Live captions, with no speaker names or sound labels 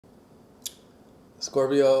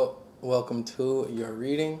Scorpio, welcome to your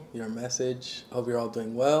reading, your message. Hope you're all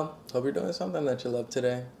doing well. Hope you're doing something that you love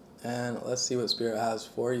today. And let's see what Spirit has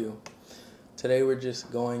for you. Today we're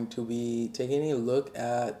just going to be taking a look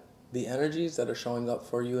at the energies that are showing up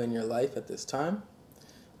for you in your life at this time.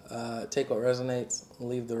 Take what resonates,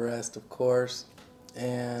 leave the rest, of course.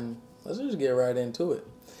 And let's just get right into it.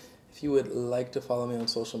 If you would like to follow me on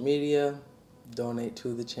social media, donate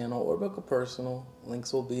to the channel, or book a personal,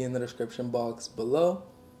 links will be in the description box below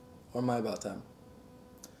or my about time.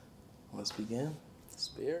 Let's begin.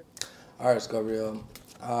 Spirit. Alright, Scorpio.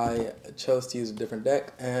 I chose to use a different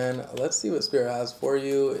deck, and let's see what Spirit has for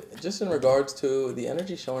you just in regards to the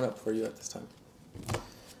energy showing up for you at this time.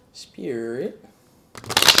 Spirit.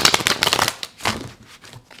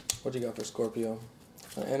 What you got for Scorpio?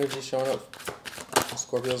 Energy showing up in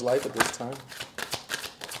Scorpio's life at this time.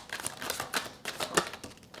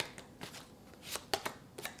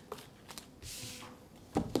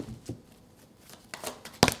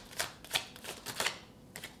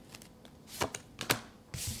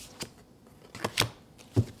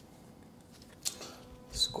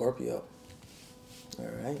 Scorpio.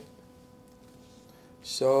 Alright.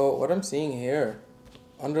 So what I'm seeing here,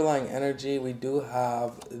 underlying energy, we do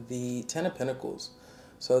have the Ten of Pentacles.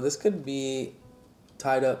 So this could be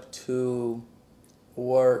tied up to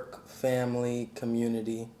work, family,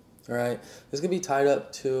 community. Alright. This could be tied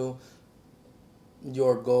up to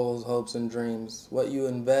your goals, hopes, and dreams. What you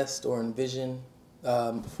invest or envision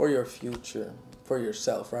for your future, for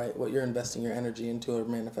yourself, right? What you're investing your energy into or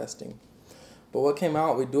manifesting. But what came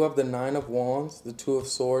out, we do have the Nine of Wands, the Two of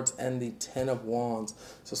Swords, and the Ten of Wands.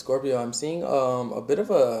 So Scorpio, I'm seeing a bit of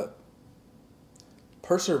a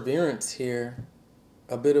perseverance here,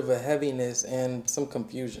 a bit of a heaviness and some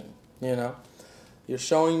confusion, you know. You're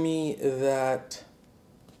showing me that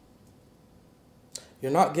you're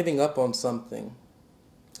not giving up on something.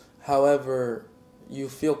 However, you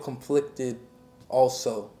feel conflicted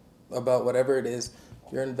also about whatever it is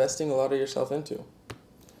you're investing a lot of yourself into.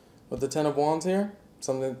 With the Ten of Wands here,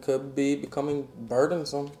 something could be becoming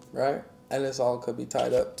burdensome, right? And this all could be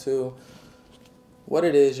tied up to what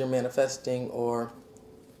it is you're manifesting or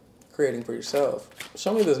creating for yourself.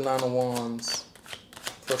 Show me this Nine of Wands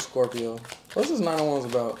for Scorpio. What's this Nine of Wands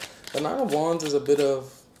about? The Nine of Wands is a bit of...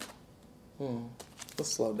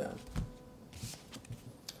 let's slow down.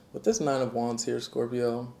 With this Nine of Wands here,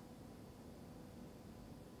 Scorpio,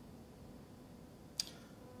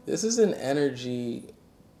 this is an energy...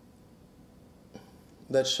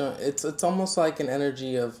 that's showing, it's almost like an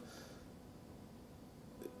energy of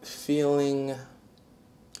feeling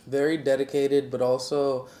very dedicated, but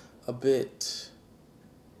also a bit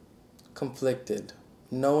conflicted,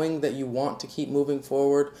 knowing that you want to keep moving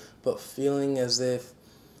forward, but feeling as if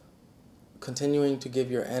continuing to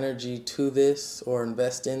give your energy to this or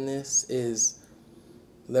invest in this is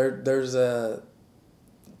there's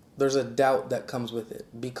a doubt that comes with it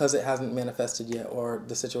because it hasn't manifested yet, or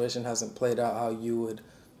the situation hasn't played out how you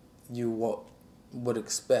would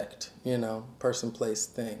expect, you know, person, place,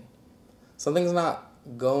 thing. Something's not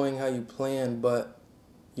going how you planned, but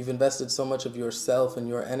you've invested so much of yourself and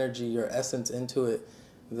your energy, your essence into it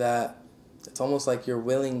that it's almost like you're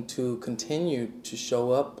willing to continue to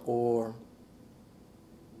show up or,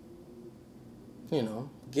 you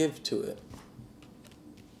know, give to it.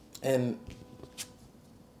 And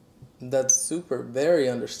that's very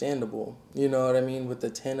understandable, you know what I mean, with the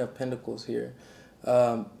Ten of Pentacles here.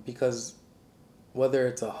 Because whether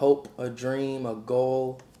it's a hope, a dream, a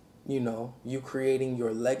goal, you know, you creating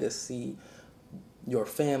your legacy, your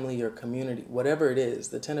family, your community, whatever it is,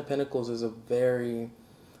 the Ten of Pentacles is a very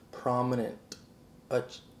prominent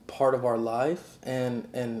part of our life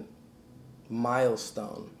and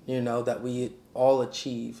milestone, you know, that we all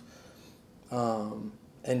achieve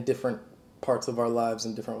in different parts of our lives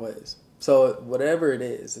in different ways. So whatever it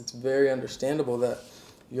is, it's very understandable that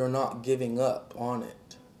you're not giving up on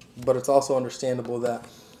it. But it's also understandable that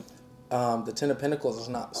the Ten of Pentacles is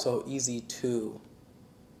not so easy to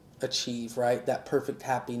achieve, right? That perfect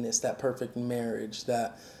happiness, that perfect marriage,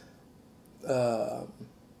 that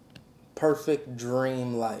perfect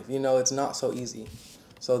dream life. You know, it's not so easy.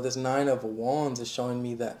 So this Nine of Wands is showing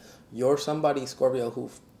me that you're somebody, Scorpio, who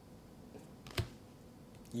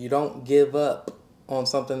you don't give up on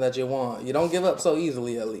something that you want. You don't give up so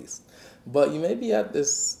easily, at least. But you may be at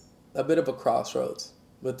a bit of a crossroads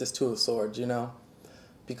with this Two of Swords, you know?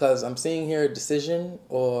 Because I'm seeing here a decision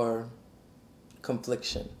or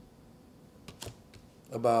confliction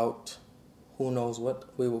about who knows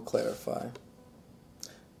what. We will clarify.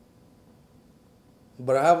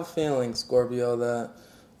 But I have a feeling, Scorpio, that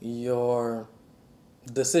you're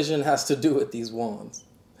decision has to do with these wands,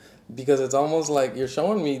 because it's almost like you're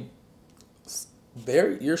showing me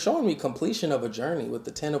completion of a journey with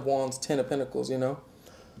the 10 of wands, 10 of pentacles, you know.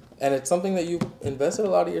 And it's something that you invested a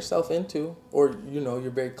lot of yourself into, or, you know,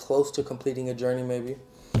 you're very close to completing a journey maybe.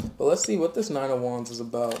 But let's see what this 9 of wands is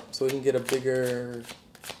about, so we can get a bigger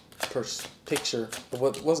picture of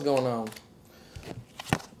what's going on.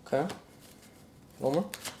 Okay. One more.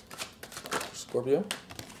 Scorpio.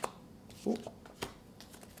 Ooh.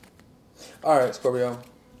 All right, Scorpio.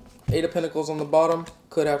 8 of pentacles on the bottom.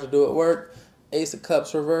 Could have to do at work. Ace of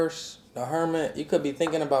cups reverse. The hermit. You could be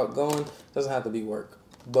thinking about going. Doesn't have to be work.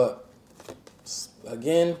 But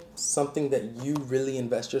again, something that you really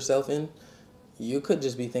invest yourself in. You could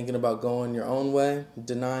just be thinking about going your own way,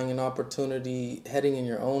 denying an opportunity, heading in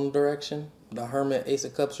your own direction. The hermit, ace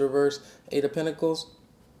of cups reverse, 8 of pentacles.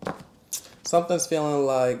 Something's feeling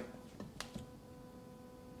like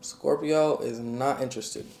Scorpio is not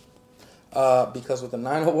interested. Because with the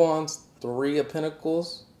 9 of wands, 3 of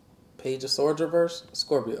pentacles, page of swords reverse,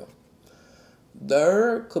 Scorpio.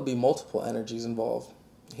 There could be multiple energies involved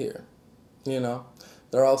here. You know,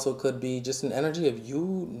 there also could be just an energy of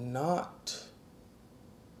you not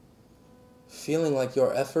feeling like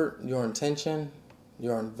your effort, your intention,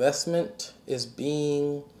 your investment is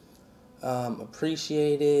being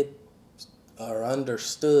appreciated or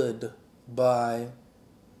understood by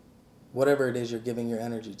whatever it is you're giving your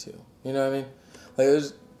energy to. You know what I mean? Like,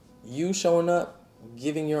 there's you showing up,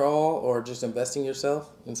 giving your all, or just investing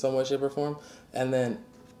yourself in some way, shape, or form, and then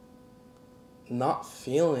not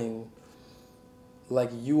feeling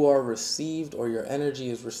like you are received or your energy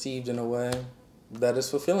is received in a way that is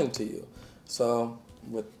fulfilling to you. So,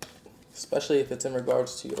 especially if it's in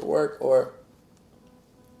regards to your work, or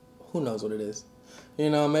who knows what it is. You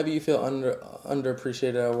know, maybe you feel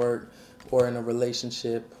underappreciated at work, or in a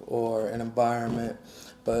relationship, or an environment.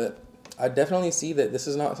 But I definitely see that this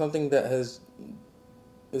is not something that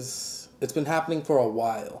it's been happening for a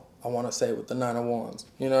while, I want to say, with the 9 of wands.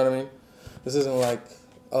 You know what I mean? This isn't like,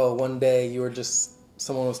 oh, one day you were just,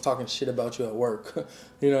 someone was talking shit about you at work.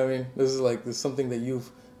 You know what I mean? This is something that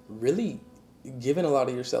you've really given a lot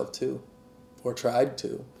of yourself to, or tried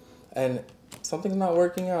to, and something's not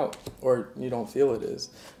working out, or you don't feel it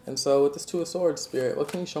is. And so with this 2 of swords, Spirit, what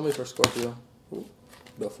can you show me for Scorpio? Ooh,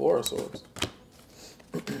 the 4 of swords.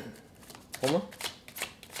 One more.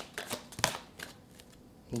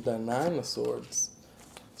 The 9 of swords.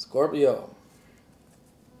 Scorpio.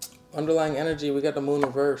 Underlying energy, we got the moon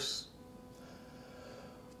reverse.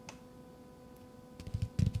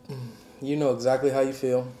 You know exactly how you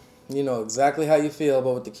feel. You know exactly how you feel,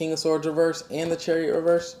 but with the King of Swords reverse and the Chariot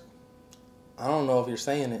reverse, I don't know if you're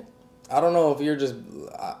saying it. I don't know if you're just,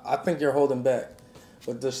 I think you're holding back.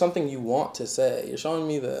 But there's something you want to say. You're showing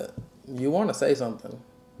me that you want to say something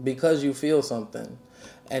because you feel something.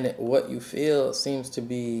 And what you feel seems to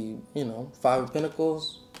be, you know, 5 of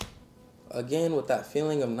Pentacles. Again, with that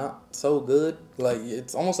feeling of not so good. Like,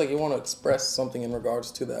 it's almost like you want to express something in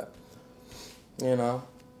regards to that. You know?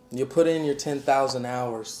 You put in your 10,000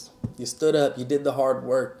 hours. You stood up. You did the hard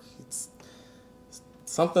work.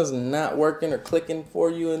 Something's not working or clicking for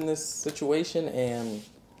you in this situation, and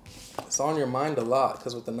it's on your mind a lot.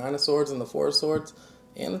 Because with the 9 of swords and the 4 of swords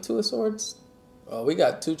and the 2 of swords, we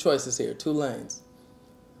got 2 choices here, 2 lanes.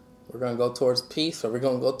 We're going to go towards peace, or we're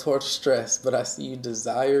going to go towards stress. But I see you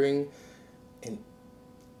desiring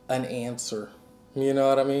an answer. You know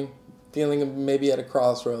what I mean? Feeling maybe at a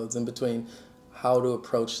crossroads in between how to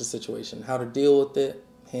approach the situation, how to deal with it,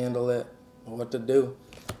 handle it, or what to do.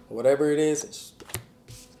 Whatever it is, it's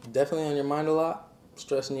definitely on your mind a lot,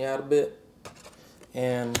 stressing you out a bit.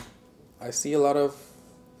 And I see you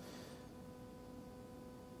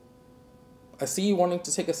wanting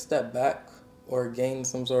to take a step back or gain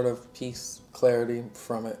some sort of peace, clarity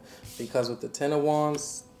from it. Because with the 10 of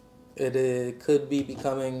wands, it could be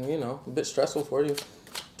becoming, you know, a bit stressful for you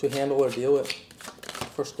to handle or deal with.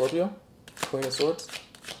 For Scorpio, Queen of Swords,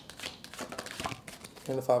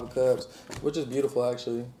 and the 5 of Cups, which is beautiful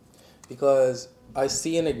actually, because I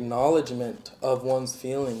see an acknowledgement of one's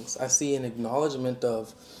feelings. I see an acknowledgement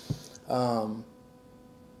of, I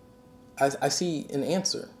see an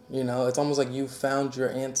answer, you know. It's almost like you found your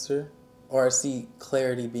answer, or I see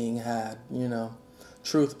clarity being had, you know,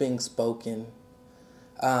 truth being spoken.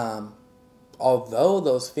 Although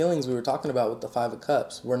those feelings we were talking about with the 5 of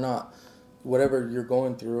Cups were not, whatever you're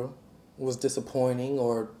going through was disappointing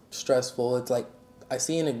or stressful, it's like I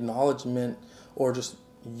see an acknowledgement, or just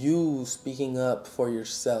you speaking up for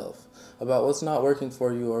yourself about what's not working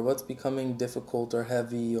for you, or what's becoming difficult or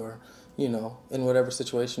heavy, or, you know, in whatever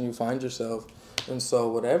situation you find yourself. And so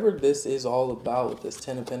whatever this is all about, with this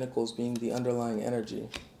Ten of Pentacles being the underlying energy,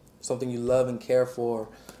 something you love and care for,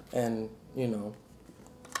 and you know,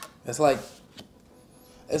 it's like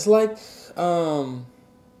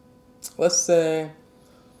let's say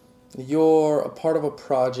you're a part of a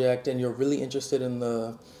project and you're really interested in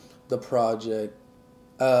the project,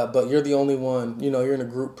 but you're the only one, you know, you're in a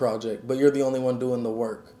group project, but you're the only one doing the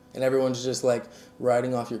work, and everyone's just like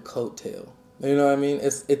riding off your coattail. You know what I mean?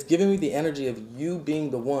 It's giving me the energy of you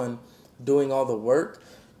being the one doing all the work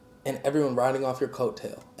and everyone riding off your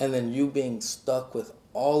coattail, and then you being stuck with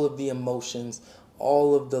all of the emotions,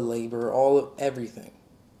 all of the labor, all of everything.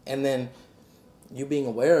 And then you being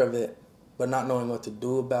aware of it, but not knowing what to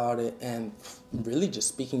do about it, and really just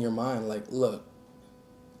speaking your mind like, look,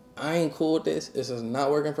 I ain't cool with this. This is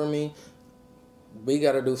not working for me. We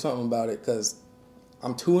got to do something about it because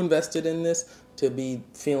I'm too invested in this to be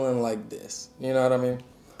feeling like this. You know what I mean?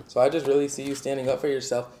 So I just really see you standing up for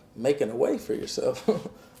yourself, making a way for yourself.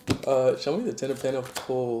 Show me the Ten of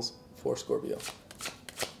Pentacles for Scorpio,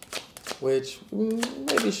 which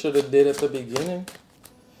maybe should have did at the beginning,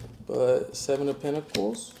 but Seven of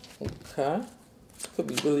Pentacles, okay. Could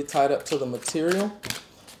be really tied up to the material.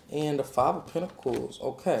 And the Five of Pentacles,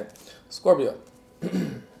 okay. Scorpio,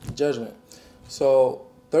 Judgment. So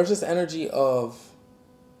there's this energy of,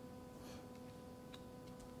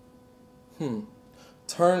 there's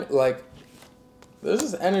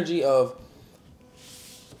this energy of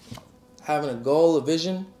having a goal, a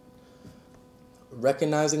vision,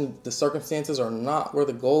 recognizing the circumstances are not where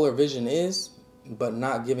the goal or vision is, but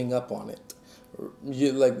not giving up on it.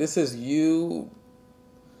 You like, this is you.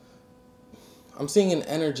 I'm seeing an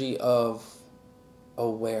energy of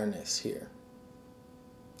awareness here,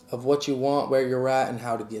 of what you want, where you're at, and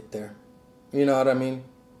how to get there. You know what I mean?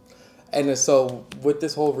 And so with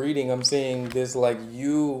this whole reading, I'm seeing this like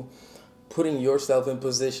you putting yourself in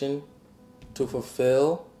position to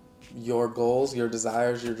fulfill your goals, your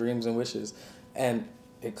desires, your dreams and wishes. And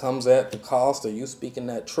it comes at the cost of you speaking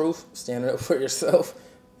that truth, standing up for yourself,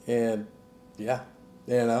 and yeah,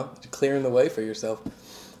 you know, clearing the way for yourself.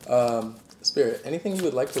 Spirit, anything you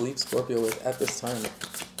would like to leave Scorpio with at this time?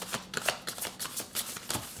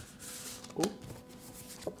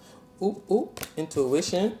 Ooh,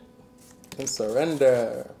 intuition and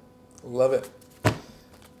surrender. Love it.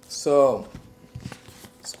 So,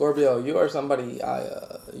 Scorpio, you are somebody,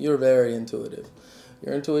 you're very intuitive.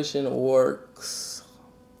 Your intuition works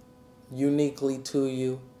uniquely to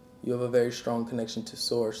you. You have a very strong connection to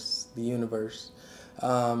Source, the universe.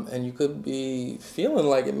 And you could be feeling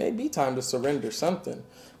like it may be time to surrender something,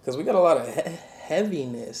 because we got a lot of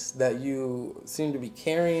heaviness that you seem to be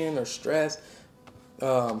carrying or stress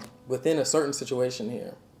within a certain situation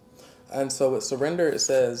here. And so with surrender, it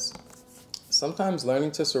says, sometimes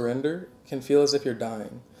learning to surrender can feel as if you're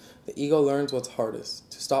dying. The ego learns what's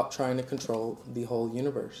hardest, to stop trying to control the whole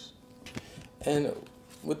universe. And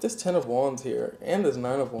with this Ten of Wands here and this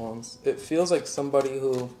Nine of Wands, it feels like somebody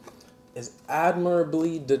who is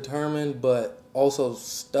admirably determined, but also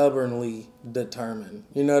stubbornly determined.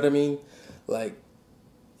 You know what I mean? Like,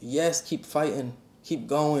 yes, keep fighting, keep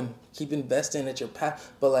going, keep investing at your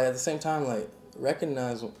path, but like at the same time, like,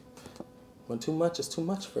 recognize when too much is too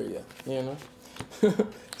much for you, you know?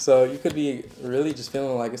 So you could be really just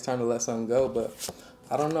feeling like it's time to let something go, but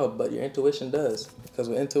I don't know, but your intuition does. Because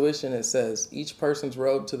with intuition, it says, each person's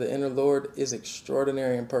road to the inner Lord is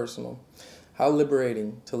extraordinary and personal. How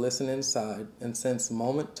liberating to listen inside and sense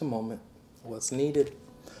moment to moment what's needed.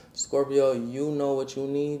 Scorpio, you know what you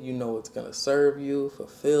need. You know what's going to serve you,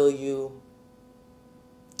 fulfill you.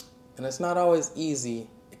 And it's not always easy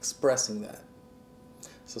expressing that.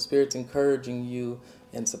 So Spirit's encouraging you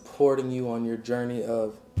and supporting you on your journey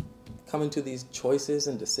of coming to these choices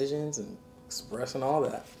and decisions and expressing all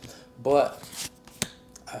that. But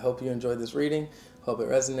I hope you enjoyed this reading. Hope it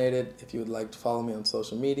resonated. If you would like to follow me on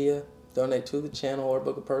social media, donate to the channel, or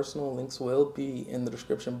book a personal, links will be in the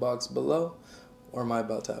description box below or my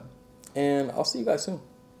about tab. And I'll see you guys soon.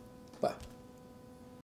 Bye.